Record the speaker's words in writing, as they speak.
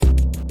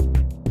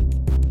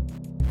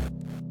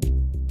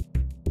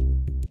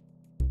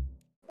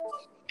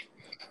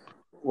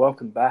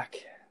welcome back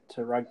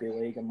to Rugby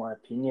League, in my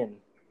opinion.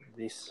 At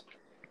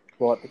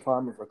the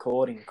time of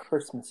recording,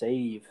 Christmas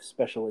Eve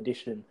special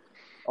edition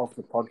of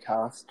the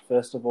podcast.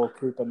 First of all,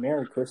 Cooper,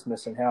 Merry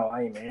Christmas, and how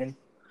are you, man?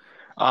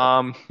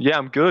 Yeah,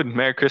 I'm good.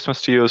 Merry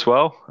Christmas to you as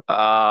well.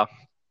 Yeah,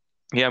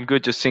 I'm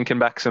good. Just sinking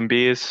back some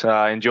beers,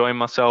 enjoying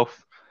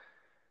myself,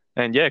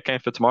 and yeah,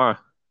 came for tomorrow.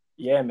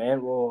 Yeah,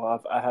 man.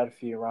 Well, I had a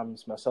few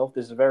rums myself.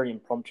 This is a very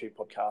impromptu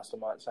podcast, I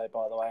might say,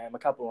 by the way. I'm a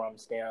couple of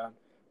rums down.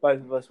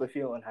 Both of us, we're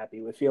feeling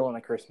happy. We're feeling a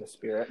Christmas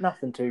spirit.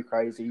 Nothing too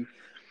crazy.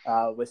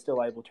 We're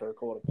still able to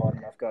record a pod,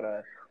 and I've got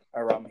a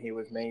rum here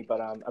with me, but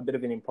a bit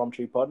of an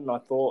impromptu pod, and I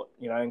thought,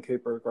 and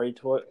Cooper agreed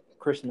to it.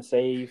 Christmas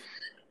Eve,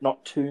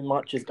 not too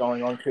much is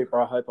going on, Cooper.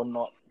 I hope I'm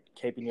not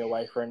keeping you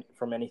away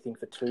from anything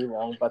for too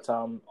long, but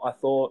I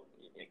thought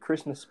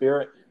Christmas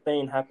spirit,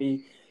 being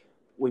happy,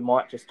 we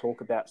might just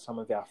talk about some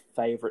of our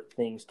favourite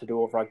things to do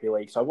with rugby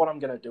league. So what I'm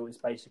going to do is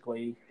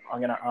basically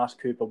I'm going to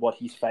ask Cooper what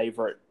his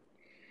favourite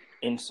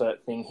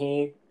insert thing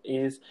here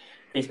is.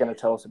 He's going to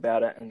tell us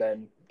about it, and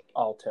then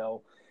I'll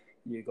tell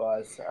you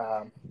guys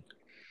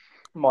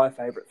my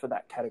favourite for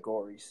that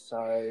category. So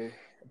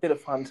a bit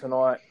of fun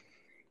tonight,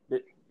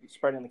 bit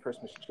spreading the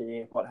Christmas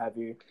cheer, what have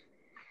you.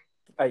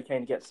 Are you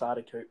keen to get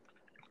started, Coop?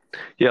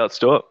 Yeah, let's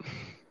do it.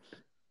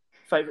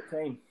 Favourite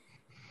team?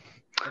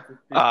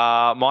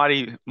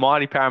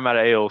 Mighty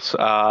Parramatta Eels.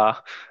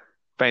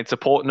 Been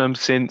supporting them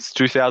since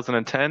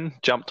 2010.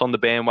 Jumped on the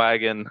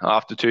bandwagon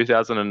after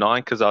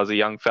 2009 because I was a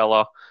young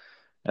fella,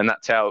 and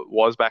that's how it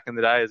was back in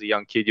the day. As a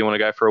young kid, you want to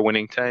go for a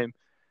winning team.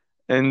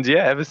 And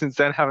yeah, ever since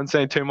then, haven't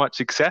seen too much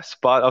success,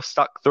 but I've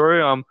stuck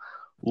through. I'm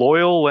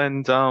loyal,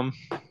 and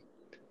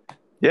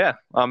yeah,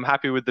 I'm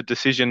happy with the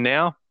decision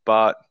now.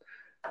 But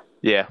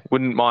yeah,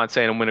 wouldn't mind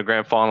seeing them win a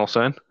grand final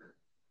soon.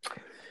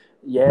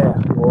 Yeah,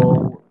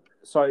 well,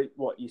 so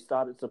what, you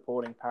started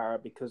supporting Para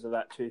because of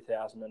that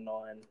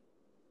 2009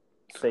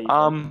 season?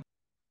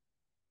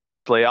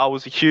 I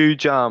was a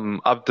huge,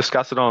 I've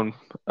discussed it on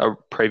a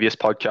previous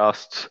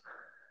podcast,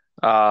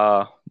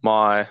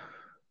 my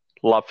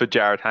love for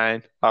Jarryd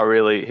Hayne.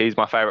 He's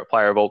my favourite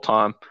player of all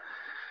time.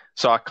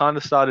 So I kind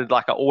of started, they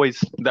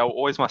were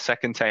always my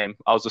second team.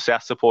 I was a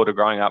South supporter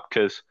growing up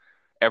because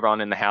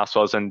everyone in the house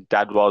was and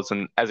dad was.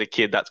 And as a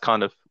kid, that's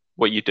kind of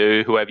what you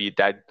do. Whoever your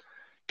dad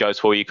goes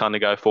for, you kind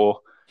of go for.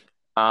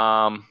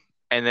 And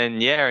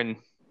then, yeah, in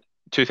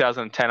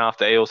 2010,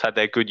 after Eels had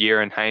their good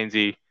year and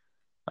Hainsey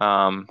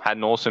had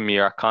an awesome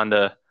year, I kind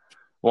of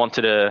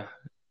wanted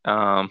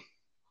to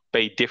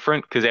be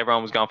different because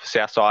everyone was going for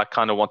South. So I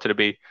kind of wanted to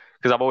be,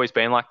 because I've always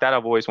been like that.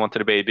 I've always wanted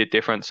to be a bit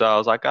different. So I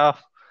was like,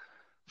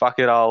 fuck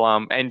it.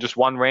 And just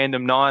one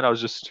random night, I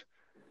was just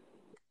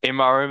in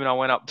my room and I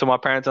went up to my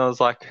parents and I was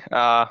like,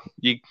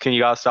 can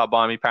you guys start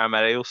buying me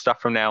Parramatta Eels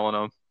stuff from now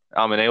on?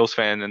 I'm an Eels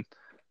fan. And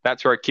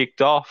that's where it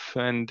kicked off.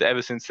 And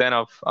ever since then,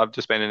 I've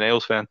just been an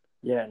Eels fan.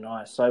 Yeah,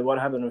 nice. So what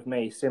happened with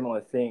me,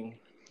 similar thing.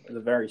 At the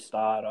very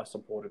start, I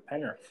supported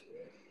Penrith.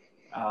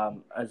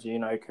 As you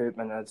know, Coop,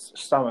 and as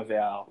some of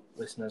our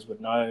listeners would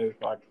know,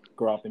 I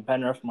grew up in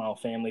Penrith. My whole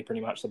family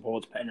pretty much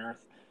supports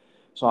Penrith.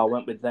 So I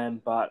went with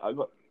them. But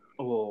you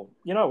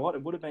know what?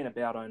 It would have been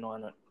about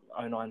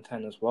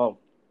 09-10 as well.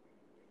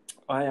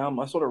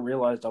 I sort of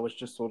realised I was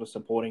just sort of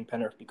supporting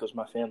Penrith because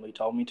my family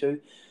told me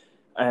to.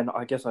 And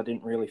I guess I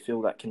didn't really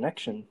feel that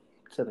connection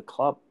to the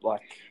club.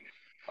 Like,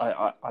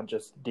 I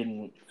just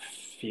didn't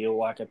feel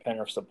like a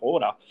Penrith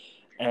supporter.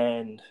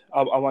 And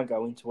I won't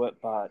go into it,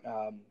 but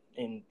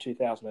in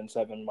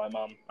 2007, my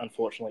mum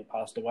unfortunately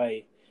passed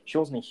away. She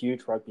wasn't a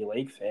huge rugby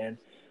league fan,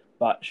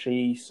 but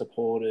she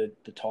supported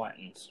the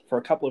Titans for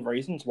a couple of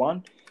reasons.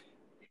 One,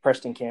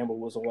 Preston Campbell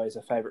was always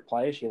a favourite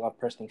player. She loved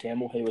Preston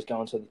Campbell. He was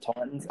going to the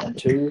Titans. And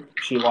two,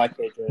 she liked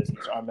their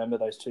jerseys. I remember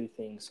those two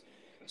things.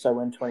 So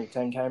when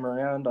 2010 came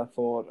around, I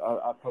thought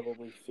I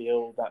probably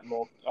feel that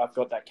more. I've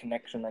got that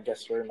connection, I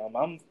guess, through my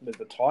mum with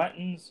the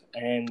Titans,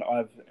 and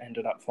I've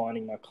ended up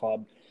finding my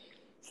club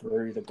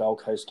through the Gold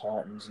Coast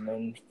Titans. And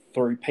then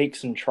through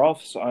peaks and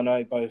troughs, I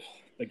know both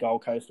the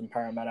Gold Coast and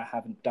Parramatta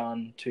haven't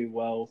done too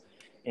well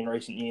in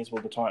recent years.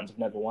 Well, the Titans have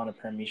never won a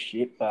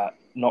premiership, but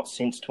not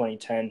since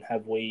 2010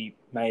 have we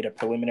made a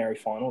preliminary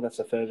final. That's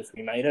the furthest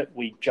we made it.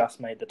 We just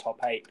made the top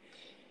 8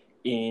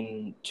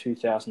 in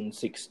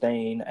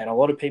 2016, and a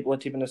lot of people are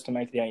tipping us to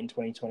make the 8 in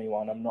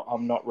 2021.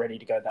 I'm not ready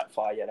to go that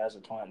far yet as a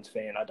Titans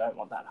fan. I don't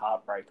want that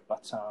heartbreak,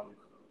 but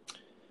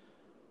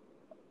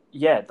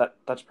yeah,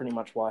 that's pretty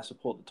much why I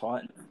support the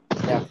Titans.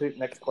 Now, Coop,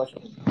 next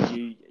question.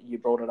 You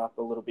brought it up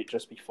a little bit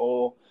just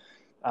before.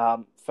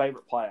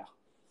 Favorite player?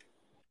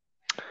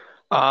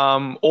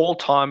 All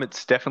time,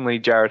 it's definitely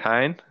Jarryd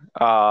Hayne.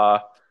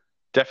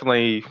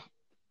 Definitely,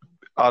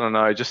 I don't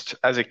know, just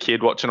as a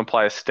kid watching a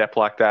player step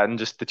like that and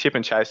just the chip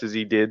and chases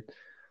he did.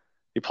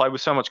 He played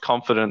with so much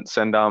confidence,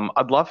 and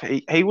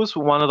he was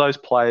one of those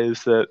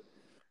players that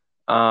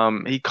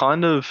he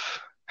kind of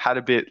had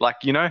a bit, like,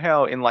 you know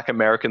how in like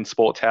American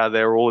sports how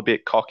they're all a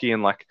bit cocky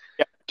and like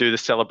do the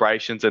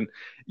celebrations. And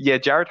yeah,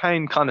 Jared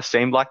Hayne kind of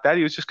seemed like that.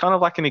 He was just kind of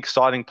like an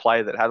exciting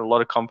player that had a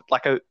lot of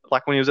like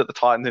when he was at the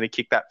Titans and he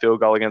kicked that field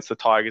goal against the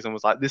Tigers and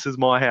was like, "This is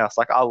my house."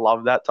 Like I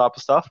love that type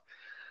of stuff.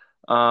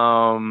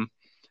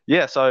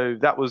 Yeah, so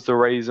that was the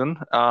reason.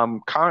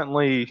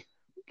 Currently,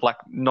 like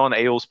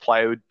non-Eels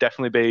player would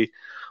definitely be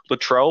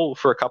Latrell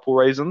for a couple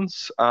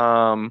reasons.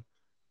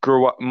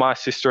 Grew up, my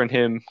sister and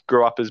him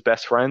grew up as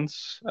best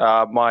friends.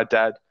 My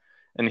dad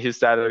and his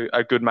dad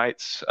are good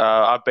mates.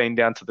 I've been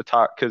down to the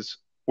because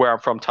where I'm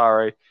from,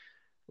 Taree,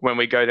 when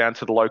we go down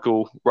to the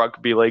local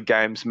rugby league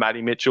games,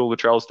 Matty Mitchell,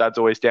 Latrell's dad's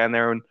always down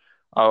there, and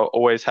I'll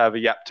always have a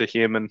yap to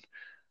him. And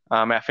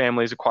our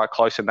families are quite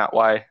close in that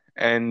way.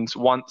 And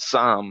once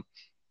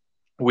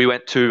we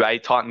went to a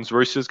Titans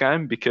Roosters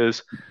game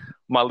because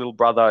my little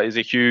brother is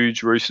a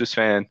huge Roosters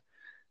fan,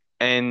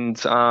 and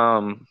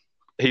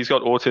he's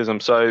got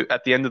autism. So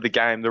at the end of the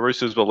game, the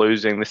Roosters were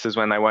losing. This is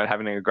when they weren't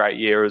having a great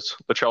year. It was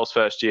Latrell's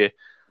first year.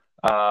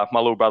 My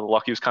little brother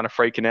Lockie was kind of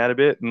freaking out a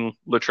bit, and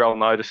Latrell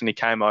noticed, and he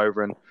came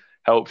over and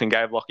helped and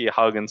gave Lockie a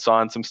hug and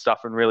signed some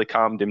stuff and really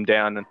calmed him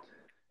down. And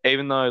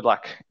even though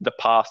like the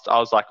past, I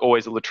was like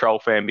always a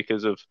Latrell fan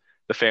because of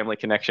the family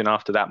connection.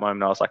 After that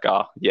moment, I was like,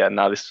 oh yeah,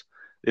 no, this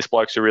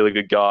bloke's a really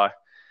good guy.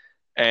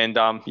 And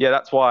yeah,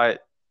 that's why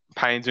it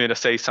pains me to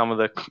see some of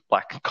the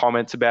like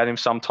comments about him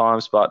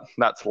sometimes, but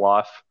that's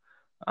life.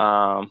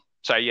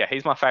 So yeah,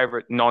 he's my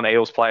favorite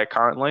non-Eels player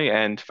currently,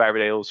 and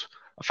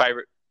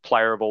favorite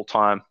player of all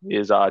time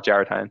is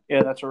Jared Hayne.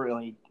 Yeah, that's a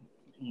really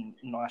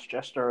nice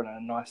gesture and a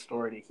nice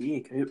story to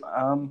hear, Coop.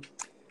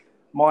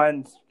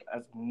 Mine's,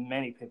 as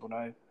many people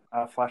know,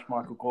 Flash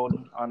Michael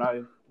Gordon. I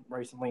know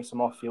recently some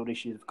off-field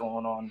issues have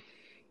gone on.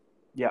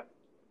 Yeah,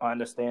 I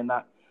understand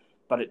that,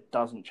 but it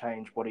doesn't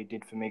change what he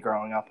did for me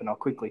growing up, and I'll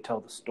quickly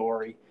tell the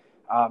story.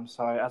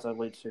 So as I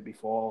alluded to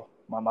before,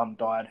 my mum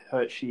died.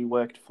 She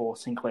worked for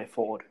Sinclair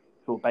Ford,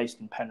 who were based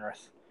in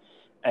Penrith,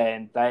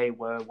 and they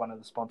were one of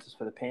the sponsors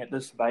for the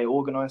Panthers. They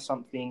organised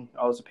something.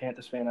 I was a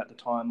Panthers fan at the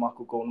time.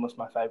 Michael Gordon was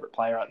my favourite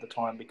player at the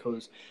time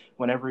because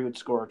whenever he would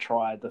score a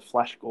try, the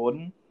Flash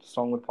Gordon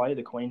song would play,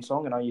 the Queen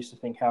song, and I used to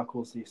think, how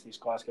cool is this? This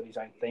guy's got his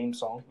own theme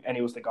song, and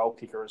he was the goal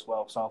kicker as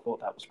well, so I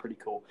thought that was pretty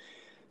cool.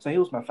 So he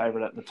was my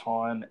favourite at the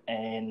time,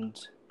 and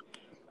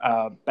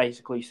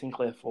basically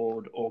Sinclair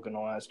Ford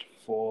organised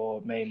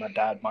for me, my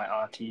dad, my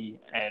auntie,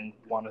 and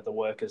one of the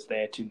workers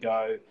there to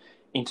go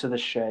into the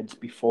sheds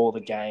before the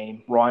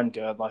game. Ryan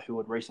Girdler, who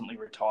had recently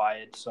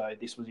retired, so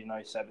this was in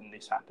 2007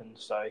 this happened,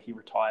 so he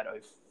retired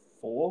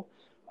 2004,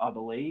 I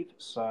believe.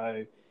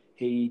 So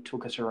he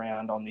took us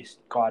around on this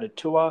guided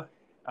tour.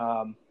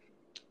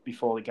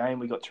 Before the game,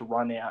 we got to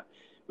run out.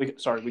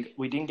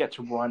 We didn't get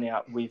to run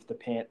out with the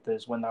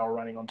Panthers when they were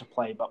running on to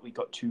play, but we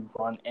got to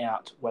run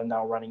out when they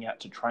were running out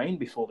to train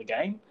before the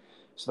game.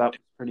 So that was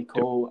pretty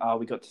cool.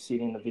 We got to sit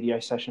in the video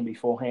session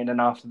beforehand, and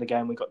after the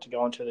game, we got to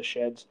go into the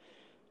sheds,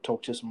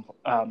 talk to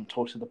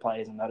the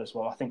players and that as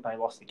well. I think they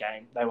lost the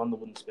game. They won the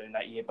Wooden Spoon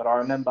that year, but I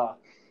remember.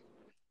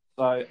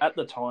 So at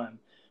the time,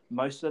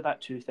 most of that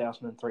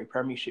 2003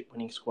 Premiership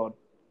winning squad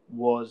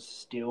was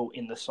still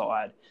in the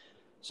side.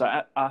 So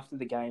after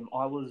the game,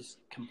 I was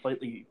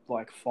completely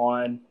like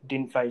fine.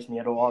 Didn't faze me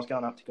at all. I was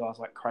going up to guys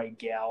like Craig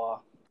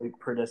Gower, Luke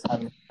Prittis,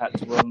 having a chat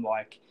to them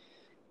like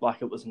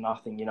it was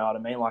nothing. You know what I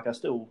mean? Like I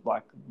still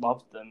like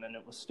loved them, and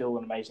it was still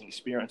an amazing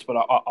experience. But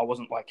I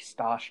wasn't like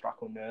starstruck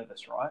or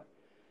nervous, right?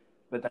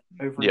 But then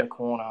over in the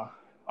corner,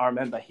 I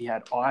remember he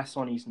had ice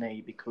on his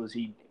knee because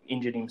he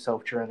injured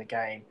himself during the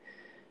game.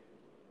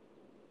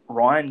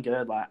 Ryan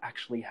Girdler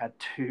actually had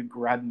to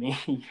grab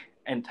me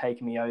and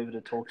take me over to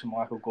talk to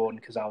Michael Gordon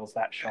because I was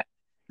that shocked.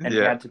 And he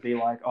had to be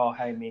like, oh,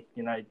 hey, Mick,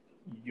 you know,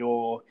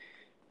 you're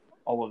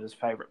Oliver's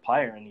favourite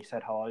player. And he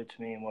said hello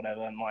to me and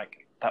whatever. And,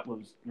 like, that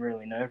was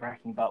really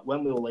nerve-wracking. But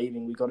when we were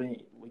leaving, we got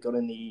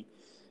in the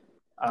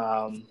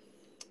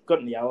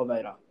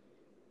elevator.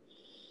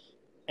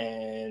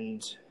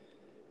 And,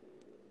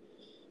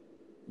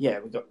 yeah,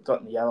 we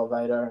got in the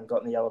elevator and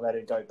got in the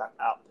elevator to go back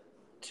up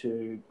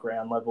to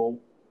ground level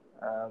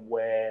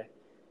where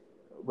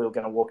we were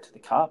going to walk to the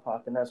car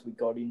park. And as we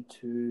got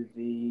into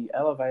the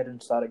elevator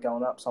and started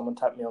going up, someone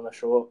tapped me on the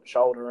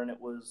shoulder, and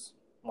it was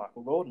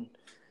Michael Gordon.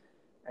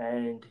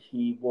 And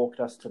he walked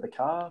us to the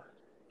car,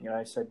 you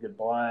know, said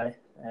goodbye,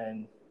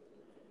 and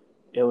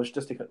it was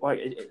just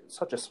it's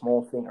such a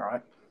small thing,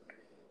 right?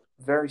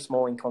 Very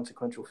small,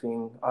 inconsequential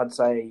thing. I'd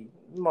say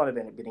it might have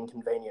been a bit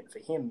inconvenient for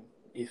him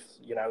if,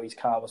 you know, his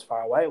car was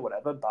far away or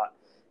whatever, but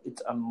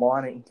it's a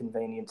minor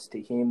inconvenience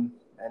to him,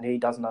 and he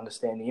doesn't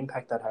understand the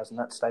impact that has, and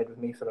that stayed with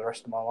me for the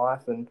rest of my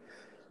life. And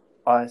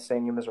I've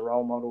seen him as a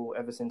role model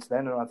ever since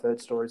then, and I've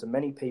heard stories of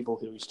many people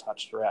who he's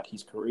touched throughout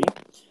his career,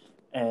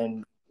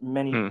 and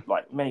many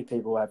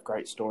people have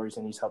great stories,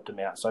 and he's helped them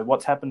out. So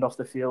what's happened off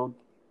the field,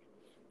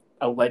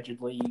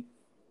 allegedly,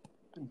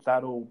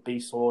 that'll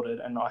be sorted,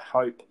 and I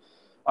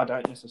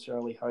don't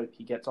necessarily hope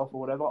he gets off or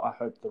whatever. I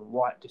hope the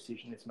right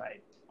decision is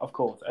made, of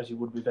course, as you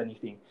would with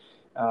anything.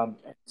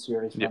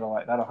 Serious matter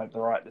like that, I hope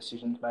the right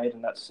decision's made,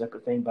 and that's a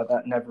separate thing, but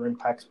that never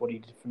impacts what he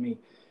did for me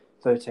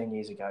 13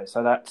 years ago.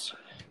 So that's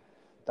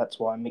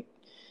why Mick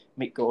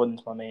Mick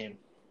Gordon's my man.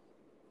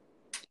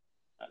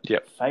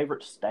 Yep.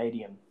 Favorite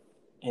stadium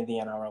in the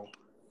NRL?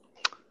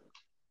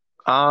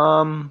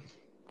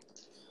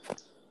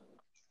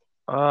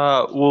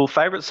 Well,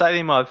 favorite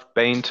stadium I've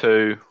been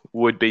to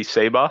would be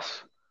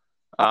Cbus.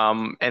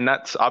 And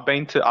I've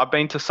been to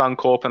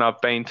Suncorp and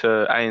I've been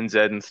to ANZ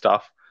and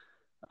stuff.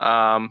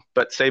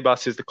 But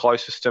Cbus is the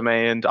closest to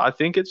me, and I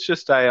think it's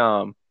just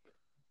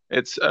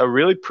it's a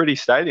really pretty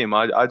stadium.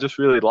 I just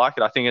really like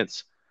it. I think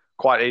it's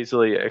quite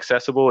easily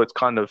accessible. It's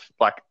kind of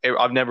like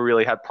I've never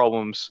really had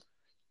problems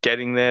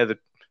getting there. The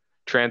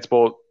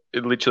transport,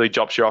 it literally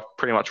drops you off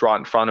pretty much right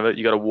in front of it.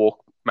 You got to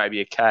walk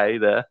maybe a K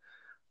there.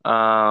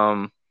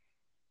 Yeah,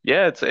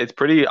 it's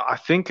pretty. I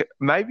think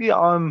maybe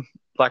I'm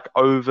like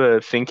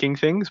overthinking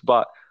things,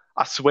 but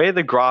I swear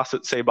the grass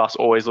at Cbus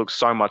always looks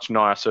so much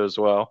nicer as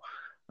well.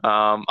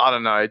 I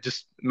don't know,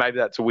 just maybe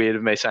that's weird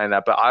of me saying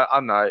that, but I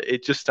don't know.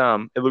 It just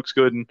it looks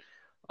good. And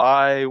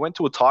I went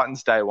to a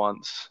Titans day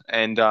once,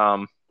 and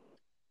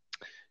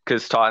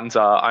because Titans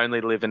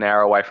only live an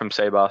hour away from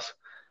Cbus,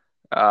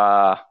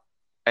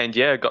 and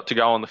yeah, got to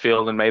go on the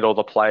field and meet all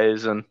the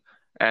players and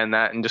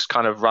that, and just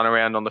kind of run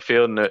around on the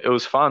field, and it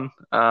was fun.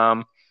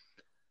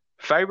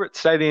 Favorite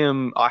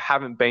stadium I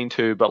haven't been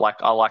to, but like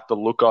I like the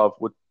look of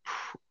would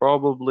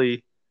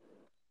probably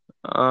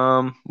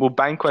well,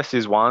 Bankwest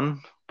is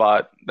one,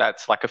 but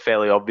that's like a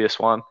fairly obvious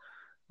one.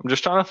 I'm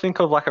just trying to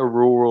think of like a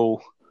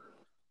rural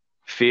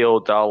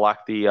field that I like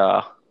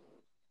I've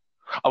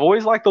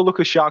always liked the look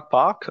of Shark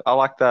Park. I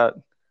like that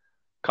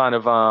kind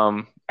of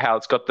how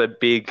it's got the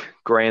big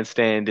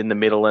grandstand in the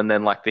middle and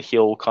then like the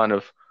hill kind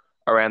of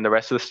around the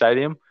rest of the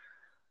stadium.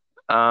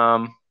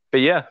 But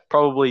yeah,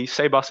 probably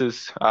Cbus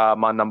is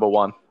my number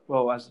one.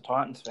 Well, as a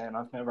Titans fan,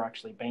 I've never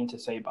actually been to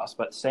Cbus,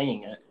 but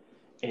seeing it,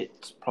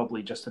 it's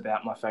probably just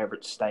about my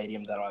favourite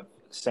stadium that I've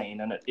seen,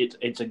 and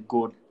it's a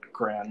good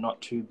ground, not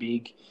too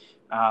big,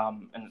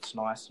 and it's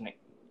nice, and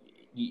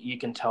you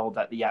can tell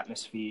that the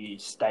atmosphere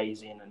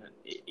stays in, and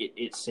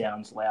it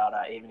sounds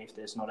louder, even if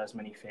there's not as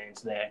many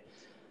fans there.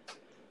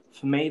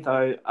 For me,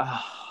 though,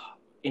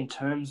 in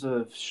terms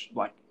of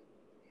like,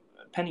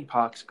 Penny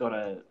Park's got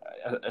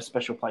a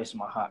special place in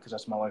my heart because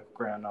that's my local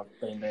ground. I've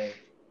been there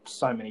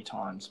so many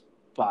times,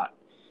 but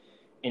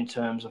in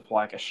terms of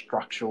like a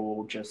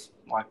structural, just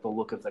like the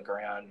look of the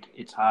ground,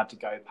 it's hard to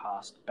go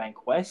past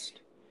Bankwest.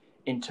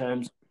 In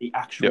terms of the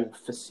actual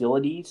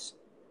facilities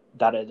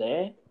that are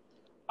there,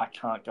 I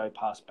can't go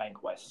past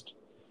Bankwest.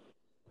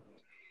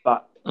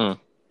 But, and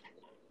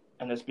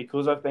it's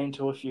because I've been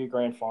to a few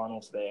grand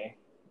finals there,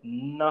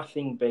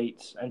 nothing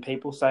beats, and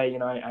people say,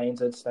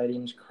 ANZ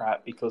Stadium's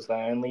crap because they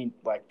only,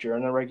 like,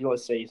 during the regular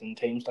season,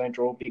 teams don't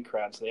draw big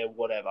crowds there,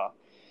 whatever.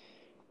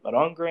 But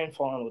on grand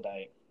final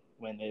day,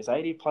 when there's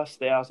 80+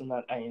 thousand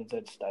at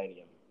ANZ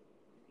Stadium,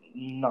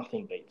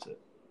 nothing beats it.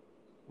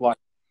 Like,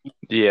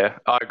 yeah,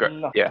 I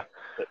agree. Yeah,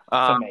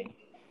 for me.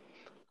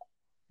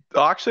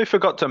 I actually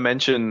forgot to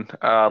mention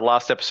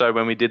last episode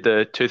when we did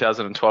the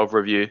 2012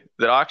 review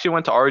that I actually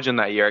went to Origin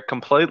that year. It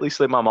completely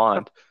slipped my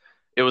mind.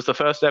 It was the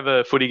first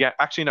ever footy game.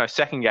 Actually, no,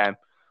 second game.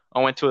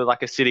 I went to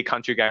a city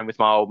country game with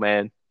my old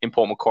man in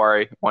Port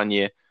Macquarie one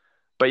year.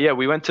 But yeah,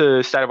 we went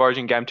to State of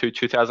Origin Game 2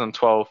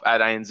 2012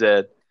 at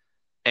ANZ.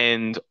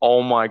 And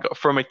oh my God,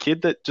 from a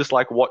kid that just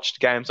watched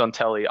games on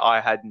telly, I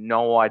had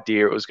no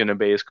idea it was going to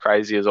be as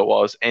crazy as it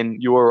was.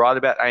 And you were right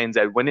about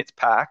ANZ. When it's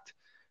packed,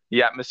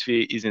 the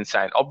atmosphere is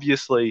insane.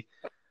 Obviously,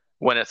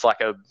 when it's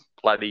like a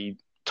bloody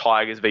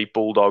Tigers v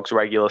Bulldogs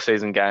regular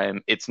season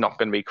game, it's not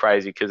going to be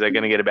crazy because they're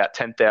going to get about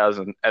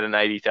 10,000 at an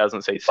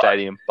 80,000 seat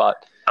stadium. But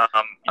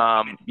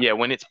yeah,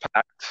 when it's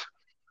packed,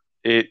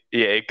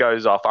 it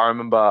goes off. I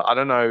remember, I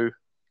don't know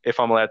if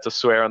I'm allowed to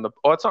swear on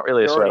it's not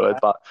really a swear word,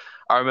 but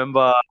I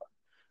remember.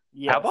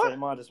 Yeah, so you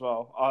might as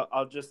well.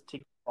 I'll just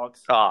tick the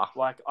box.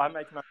 I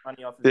make my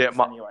money off of this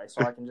anyway,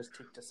 so I can just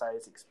tick to say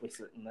it's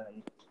explicit and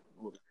then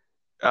look.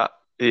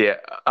 Yeah,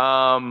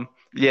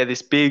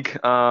 this big,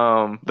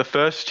 the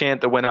first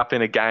chant that went up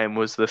in a game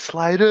was the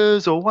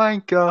Slaters or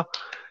wanker.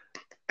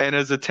 And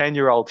as a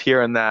 10-year-old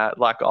hearing that,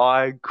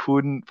 I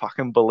couldn't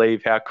fucking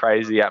believe how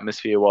crazy the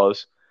atmosphere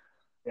was.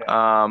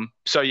 Yeah.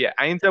 So yeah,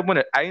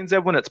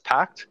 ANZ when it's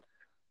packed,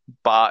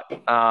 but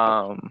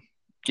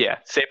yeah,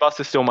 Cbus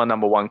is still my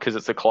number one because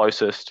it's the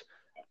closest,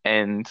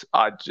 and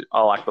I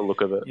like the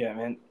look of it. Yeah,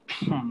 man,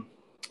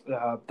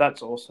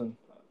 that's awesome.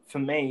 For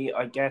me,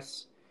 I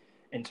guess,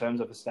 in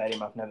terms of a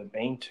stadium I've never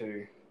been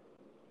to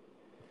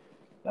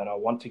that I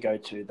want to go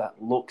to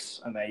that looks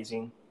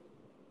amazing,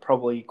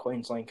 probably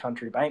Queensland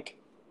Country Bank,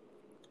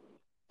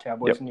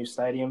 Cowboys' new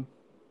stadium.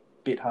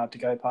 Bit hard to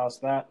go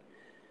past that.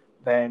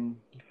 Then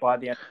by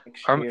the end of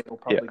next year, it'll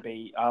probably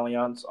be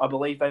Allianz. I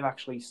believe they've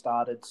actually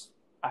started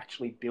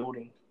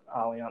building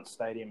Allianz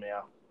Stadium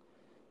now,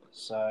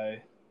 so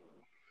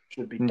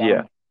should be done.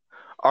 Yeah,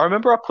 I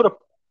remember I put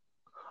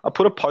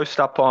a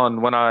post up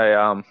on when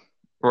I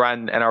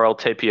ran NRL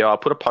TPO. I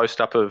put a post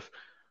up of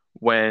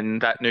when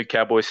that new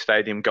Cowboys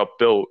Stadium got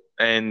built,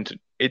 and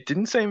it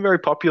didn't seem very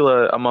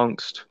popular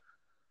amongst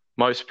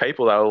most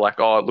people, they were like,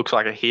 "Oh, it looks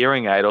like a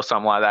hearing aid or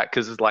something like that,"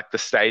 because it's like the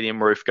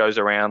stadium roof goes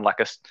around like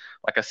a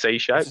C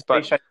shape. It's a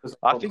But C-shape because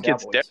I of the think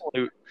it's Cowboys.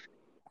 definitely,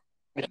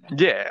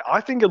 yeah, I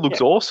think it Yeah.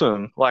 looks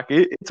awesome. Like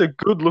it's a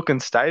good looking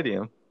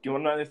stadium. Do you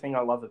want to know the thing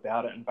I love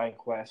about it in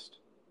Bankwest?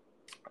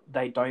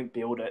 They don't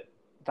build it.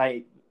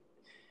 They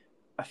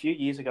A few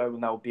years ago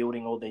when they were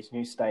building all these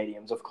new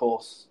stadiums, of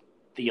course,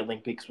 the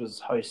Olympics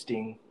was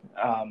hosting.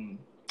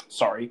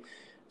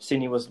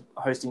 Sydney was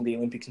hosting the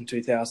Olympics in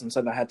 2000,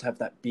 so they had to have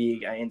that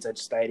big ANZ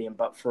stadium.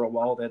 But for a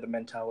while there, the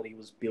mentality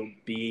was build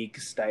big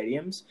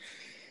stadiums.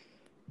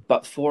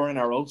 But for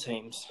NRL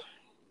teams,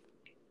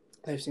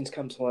 they've since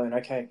come to learn,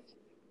 okay,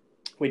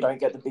 we don't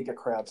get the bigger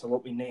crowd, so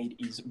what we need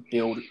is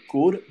build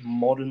good,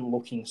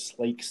 modern-looking,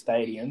 sleek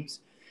stadiums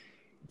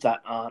that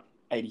aren't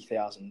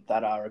 80,000,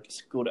 that are a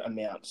good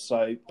amount.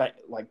 So,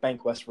 like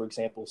Bankwest, for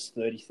example, is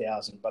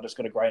 30,000, but it's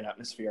got a great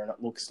atmosphere and it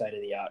looks state of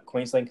the art.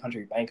 Queensland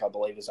Country Bank, I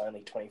believe, is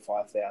only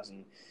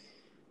 25,000.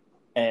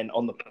 And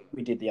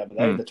we did the other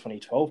day, the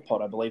 2012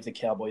 pod, I believe the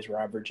Cowboys were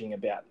averaging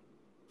about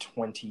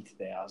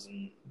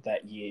 20,000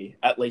 that year.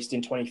 At least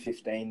in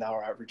 2015, they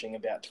were averaging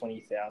about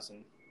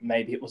 20,000.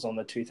 Maybe it was on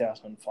the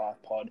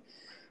 2005 pod,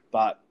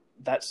 but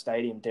that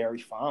stadium, Dairy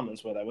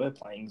Farmers, where they were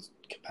playing,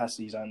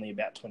 capacity is only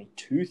about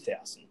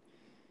 22,000.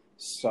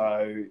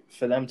 So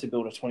for them to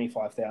build a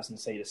 25,000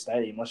 seater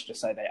stadium, let's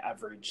just say they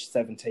average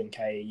 17K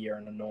a year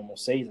in a normal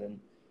season,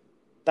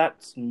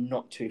 that's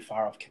not too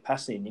far off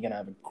capacity, and you're going to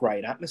have a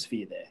great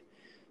atmosphere there.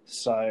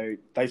 So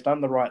they've done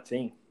the right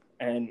thing,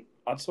 and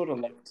I'd sort of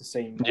like to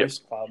see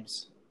most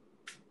clubs,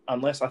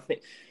 unless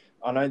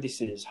I know this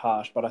is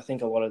harsh, but I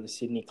think a lot of the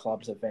Sydney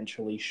clubs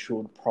eventually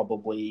should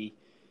probably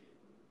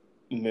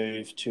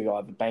move to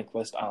either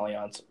Bankwest,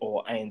 Allianz,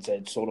 or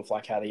ANZ, sort of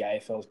like how the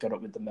AFL's got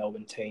it with the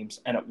Melbourne teams,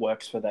 and it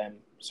works for them.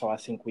 So I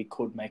think we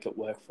could make it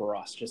work for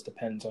us. Just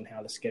depends on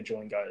how the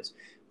scheduling goes.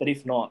 But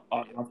if not,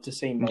 I'd love to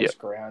see most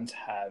grounds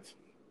have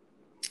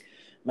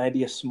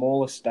maybe a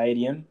smaller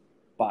stadium,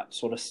 but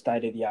sort of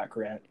state-of-the-art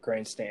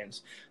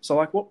grandstands. So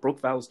like what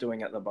Brookvale's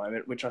doing at the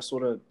moment, which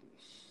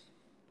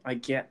I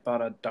get,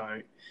 but I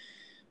don't.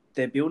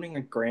 They're building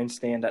a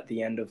grandstand at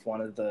the end of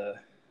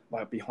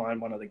behind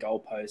one of the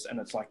goalposts, and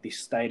it's like this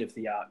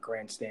state-of-the-art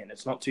grandstand.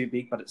 It's not too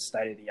big, but it's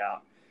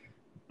state-of-the-art.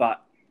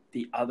 But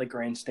the other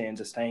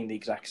grandstands are staying the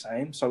exact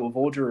same. So with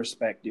all due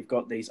respect, you've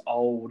got these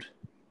old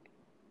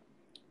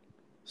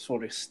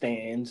sort of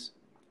stands,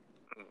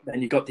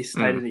 then you've got this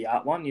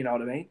state-of-the-art one, you know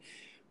what I mean?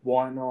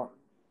 Why not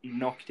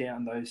knock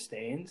down those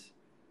stands?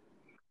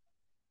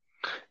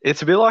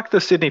 It's a bit like the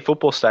Sydney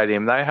Football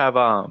Stadium. They have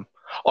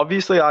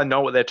obviously I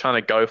know what they're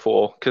trying to go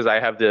for because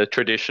they have the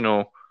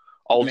traditional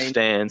old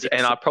stands,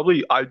 and I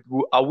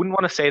wouldn't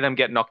want to see them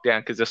get knocked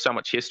down because there's so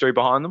much history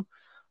behind them.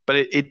 But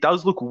it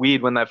does look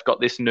weird when they've got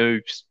this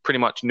pretty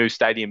much new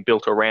stadium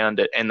built around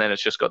it, and then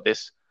it's just got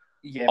this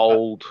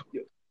old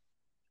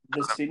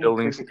the Sydney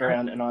Cricket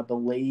Ground, and I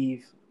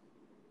believe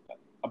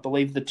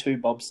the two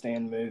Bob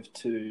stand moved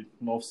to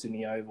North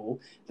Sydney Oval.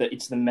 That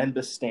it's the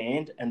member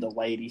stand and the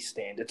ladies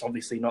stand. It's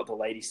obviously not the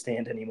ladies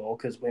stand anymore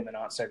because women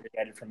aren't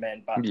segregated from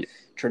men. But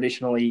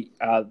traditionally,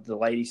 the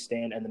ladies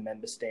stand and the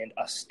member stand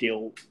are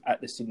still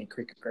at the Sydney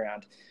Cricket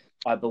Ground.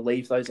 I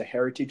believe those are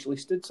heritage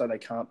listed, so they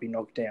can't be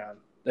knocked down.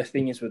 The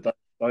thing is with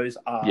those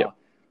are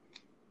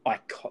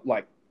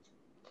like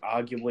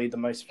arguably the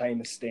most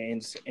famous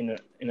stands in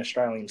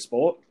Australian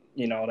sport.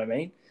 You know what I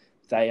mean?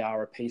 They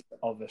are a piece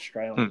of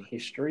Australian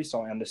history,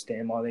 so I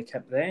understand why they're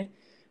kept there.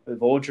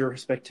 With all due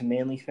respect to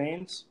Manly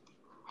fans,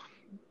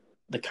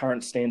 the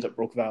current stands at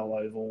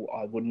Brookvale Oval,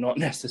 I would not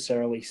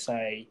necessarily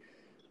say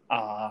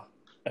are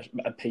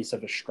a piece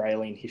of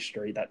Australian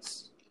history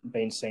that's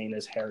been seen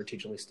as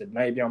heritage listed.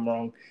 Maybe I'm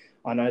wrong.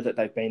 I know that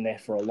they've been there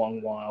for a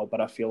long while,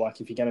 but I feel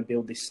like if you're going to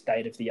build this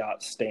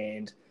state-of-the-art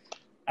stand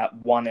at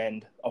one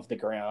end of the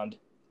ground,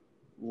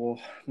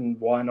 well,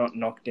 why not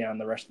knock down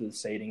the rest of the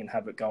seating and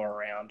have it go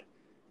around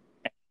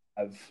and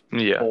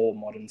have all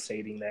modern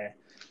seating there?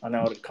 I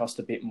know it'd cost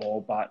a bit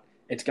more, but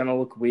it's going to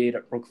look weird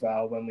at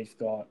Brookvale when we've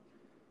got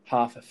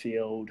half a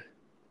field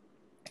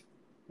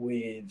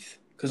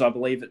because I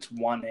believe it's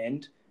one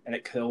end and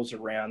it curls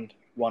around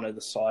one of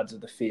the sides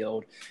of the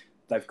field.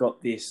 They've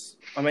got this,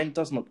 it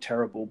doesn't look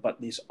terrible,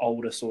 but this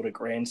older sort of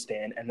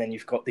grandstand, and then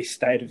you've got this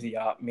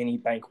state-of-the-art mini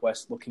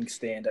Bankwest looking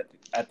stand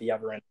at the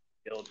other end of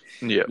the field.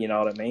 Yeah. You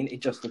know what I mean?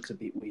 It just looks a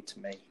bit weird to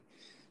me.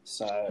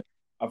 So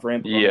I've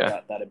rambled on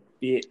about that a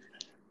bit,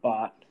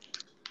 but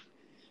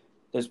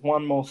there's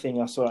one more thing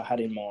I sort of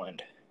had in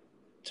mind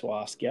to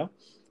ask you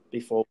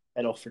before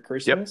we head off for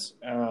Christmas.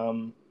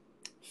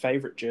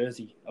 Favourite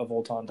jersey of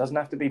all time? Doesn't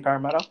have to be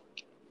Parramatta,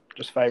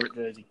 just favourite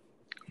jersey.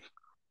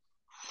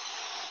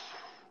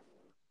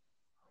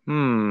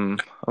 I'm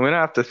going to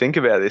have to think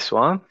about this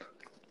one.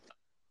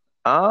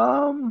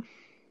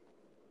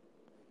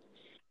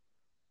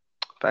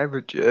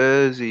 Favorite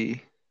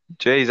jersey.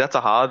 Geez, that's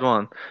a hard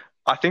one.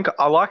 I think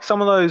I like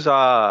some of those.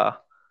 I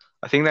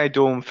think they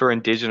do them for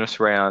Indigenous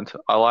round.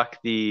 I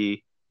like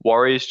the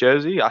Warriors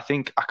jersey. I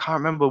can't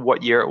remember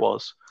what year it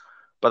was,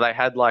 but they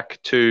had like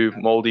two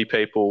Māori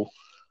people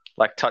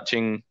like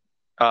touching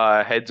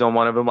heads on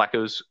one of them. Like it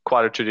was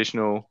quite a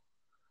traditional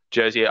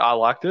jersey. I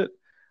liked it.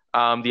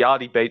 The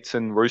Artie Beats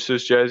and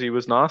Roosters jersey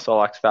was nice. I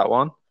liked that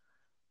one.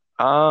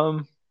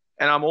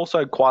 And I'm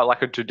also quite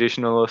like a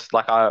traditionalist.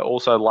 Like I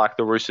also like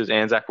the Roosters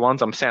Anzac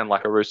ones. I'm sound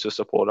like a Roosters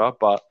supporter,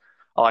 but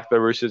I like the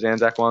Roosters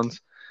Anzac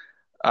ones,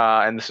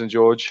 and the St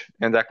George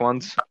Anzac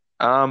ones.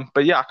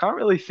 But yeah, I can't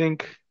really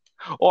think.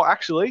 Or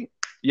actually,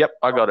 yep,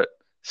 I got it.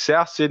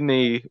 South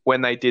Sydney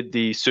when they did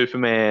the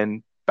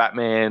Superman,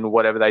 Batman,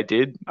 whatever they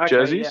did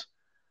jerseys.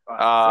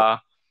 Yeah,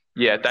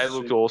 they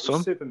looked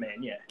awesome.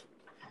 Superman, yeah.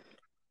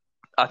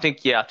 I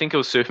think it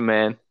was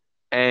Superman.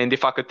 And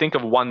if I could think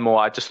of one more,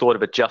 I just thought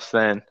of it just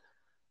then.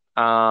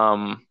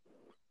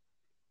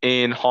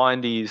 In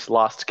Hindy's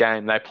last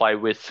game, they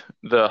played with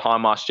the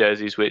Hindmarsh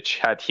jerseys, which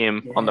had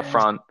him on the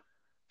front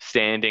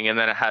standing, and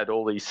then it had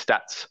all these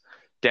stats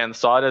down the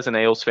side. As an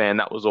Eels fan,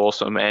 that was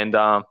awesome. And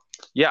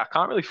yeah, I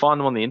can't really find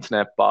them on the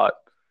internet, but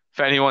if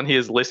anyone here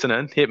is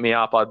listening, hit me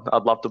up.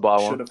 I'd love to buy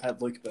one. Should have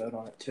had Luke Bird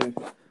on it too.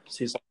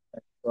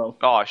 Well.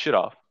 Oh, I should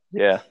have.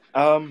 Yeah.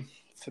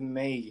 For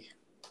me,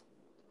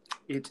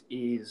 it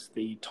is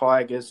the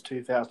Tigers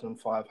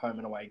 2005 home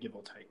and away, give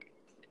or take.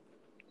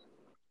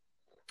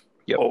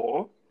 Yep.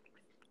 Or,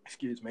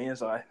 excuse me,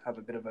 as I have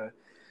a bit of a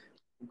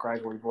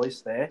Gregory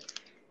voice there,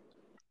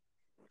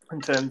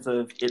 in terms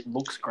of it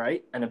looks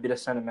great and a bit of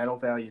sentimental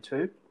value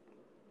too.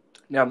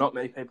 Now, not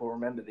many people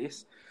remember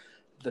this.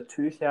 The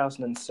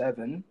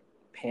 2007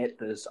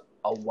 Panthers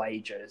away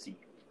jersey.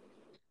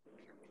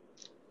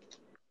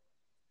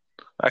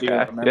 Okay. Do you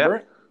remember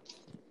it?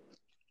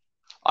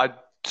 I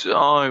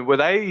don't. Were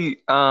they?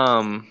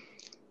 Oh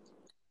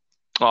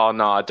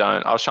no, I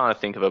don't. I was trying to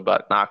think of it,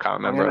 but no, I can't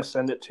remember. I'm going to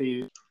send it to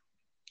you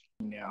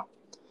now.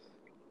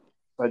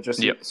 So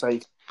just so you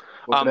can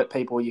look at it,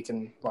 people, you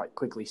can like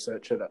quickly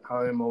search it at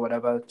home or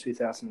whatever.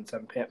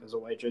 2007 Panthers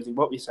away jersey.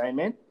 What were you saying,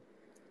 man?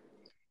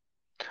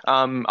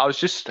 I was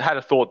just had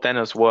a thought then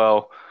as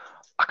well.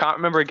 I can't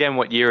remember again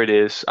what year it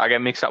is. I get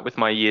mixed up with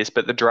my years,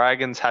 but the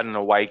Dragons had an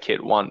away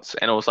kit once,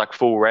 and it was like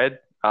full red.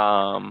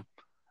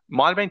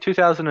 Might have been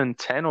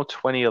 2010 or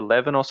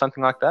 2011 or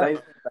something like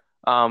that.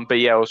 But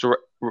yeah, it was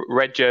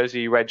red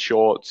jersey, red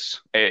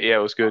shorts. Yeah,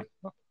 it was good.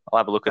 I'll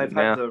have a look at it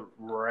now. They've had the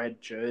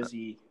red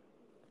jersey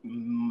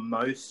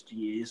most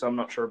years. I'm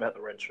not sure about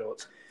the red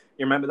shorts.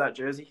 You remember that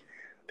jersey?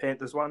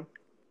 Panthers one?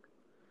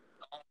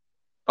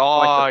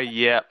 Oh,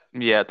 yeah,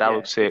 that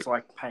looks sick. It's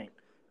like paint.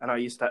 And I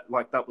used that,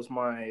 like, that was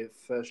my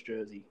first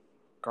jersey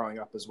growing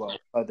up as well.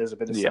 So there's a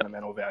bit of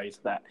sentimental value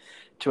to that.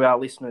 To our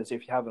listeners,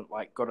 if you haven't,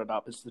 like, got it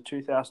up, it's the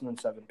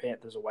 2007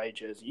 Panthers away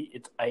jersey.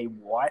 It's a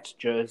white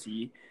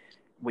jersey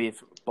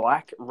with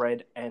black,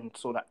 red, and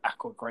sort of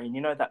aqua green.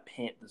 You know that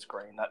Panthers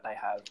green that they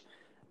have?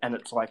 And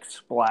it's, like,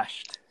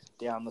 splashed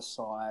down the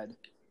side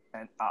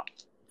and up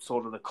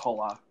sort of the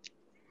collar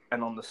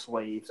and on the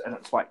sleeves. And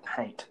it's like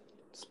paint.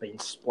 It's been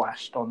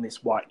splashed on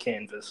this white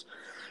canvas.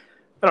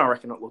 And I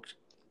reckon it looked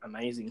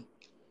amazing.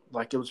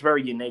 Like, it was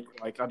very unique.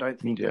 Like, I don't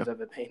think there's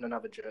ever been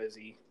another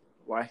jersey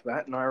like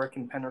that. And I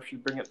reckon Penrith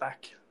should bring it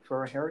back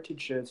for a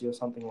heritage jersey or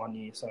something one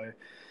year. So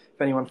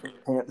if anyone from the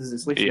Panthers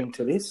is listening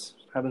to this,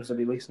 happens to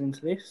be listening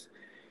to this,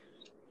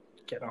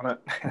 get on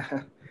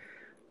it.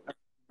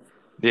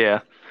 Yeah.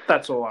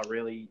 That's all I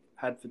really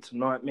had for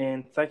tonight,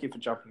 man. Thank you for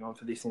jumping on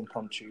for this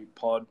impromptu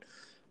pod.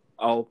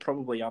 I'll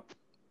probably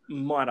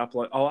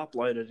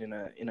upload it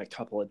in a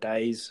couple of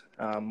days.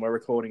 We're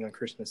recording on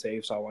Christmas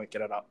Eve, so I won't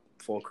get it up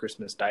for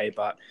Christmas Day.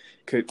 But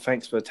Coop,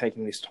 thanks for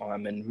taking this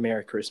time, and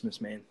Merry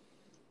Christmas, man.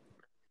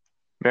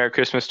 Merry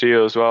Christmas to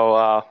you as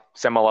well.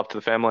 Send my love to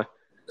the family.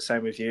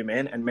 Same with you,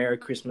 man, and Merry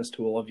Christmas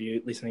to all of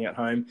you listening at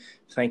home.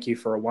 Thank you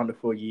for a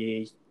wonderful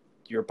year.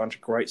 You're a bunch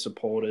of great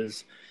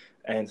supporters,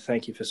 and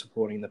thank you for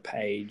supporting the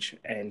page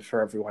and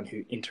for everyone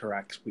who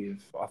interacts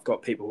with. I've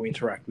got people who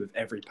interact with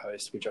every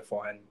post, which I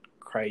find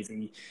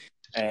crazy.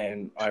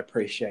 And I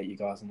appreciate you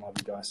guys and love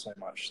you guys so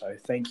much. So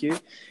thank you.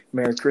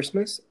 Merry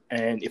Christmas.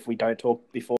 And if we don't talk before